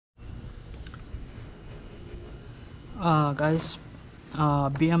Guys,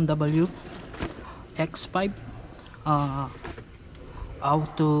 BMW X5, how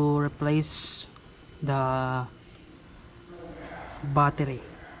to replace the battery.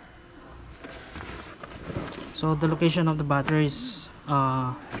 So the location of the battery is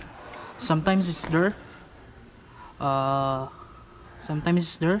sometimes it's there, sometimes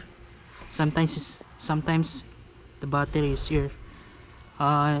it's there, sometimes the battery is here.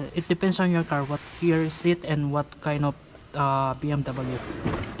 It depends on your car, what year is it and what kind of BMW.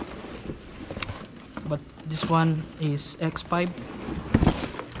 But this one is X5.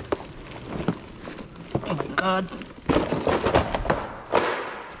 Oh my god.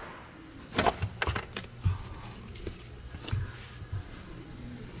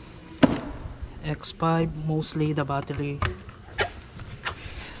 X5, mostly the battery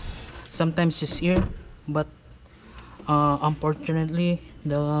sometimes is here, but unfortunately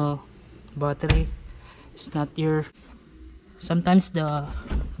the battery is not here. Sometimes the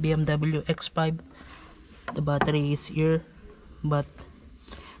BMW X5 the battery is here, but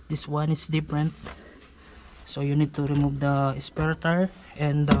this one is different, so you need to remove the spare tire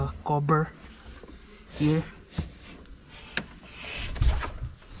and the cover here.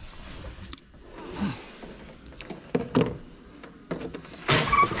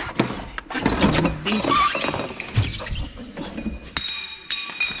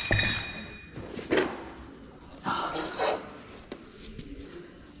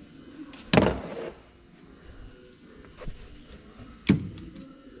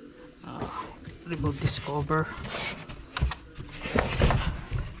 Remove this cover,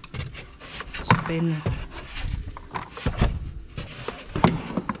 spin,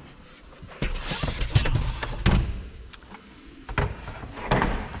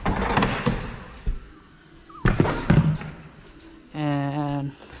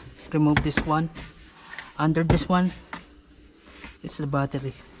 and remove this one. Under this one it's the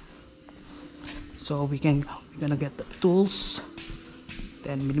battery, so we're gonna get the tools,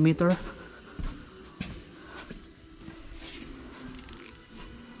 10mm.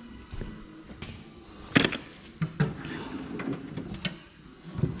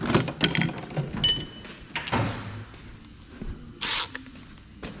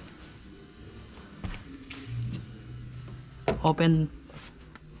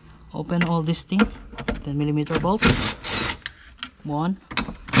 Open all this thing, 10mm bolts. 1,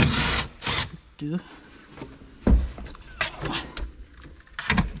 2,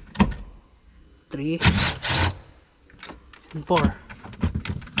 3, and 4.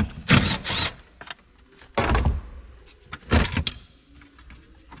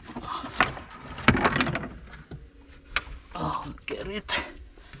 Oh, get it.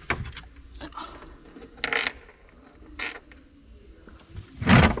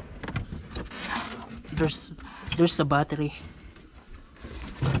 There's the battery.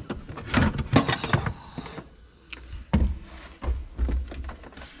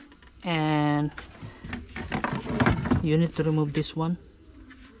 And you need to remove this one.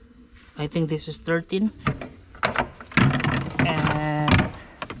 I think this is 13. And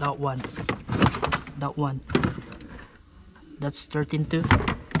that one. That's 13 too.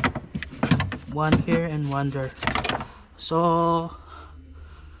 One here and one there. So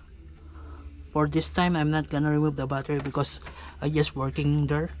for this time I'm not gonna remove the battery because I just working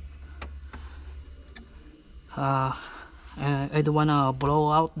there. I don't wanna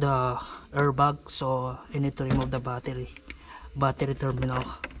blow out the airbag, so I need to remove the battery terminal.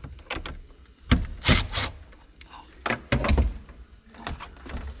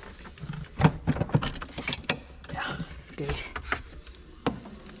 Okay.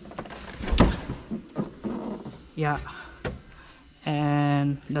 Yeah.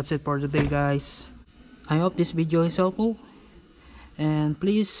 And that's it for today, guys. I hope this video is helpful, and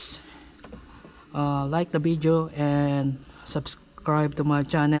please like the video and subscribe to my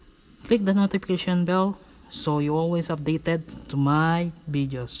channel. Click the notification bell so you always updated to my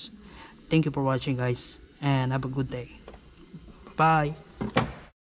videos. Thank you for watching, guys, and have a good day. Bye.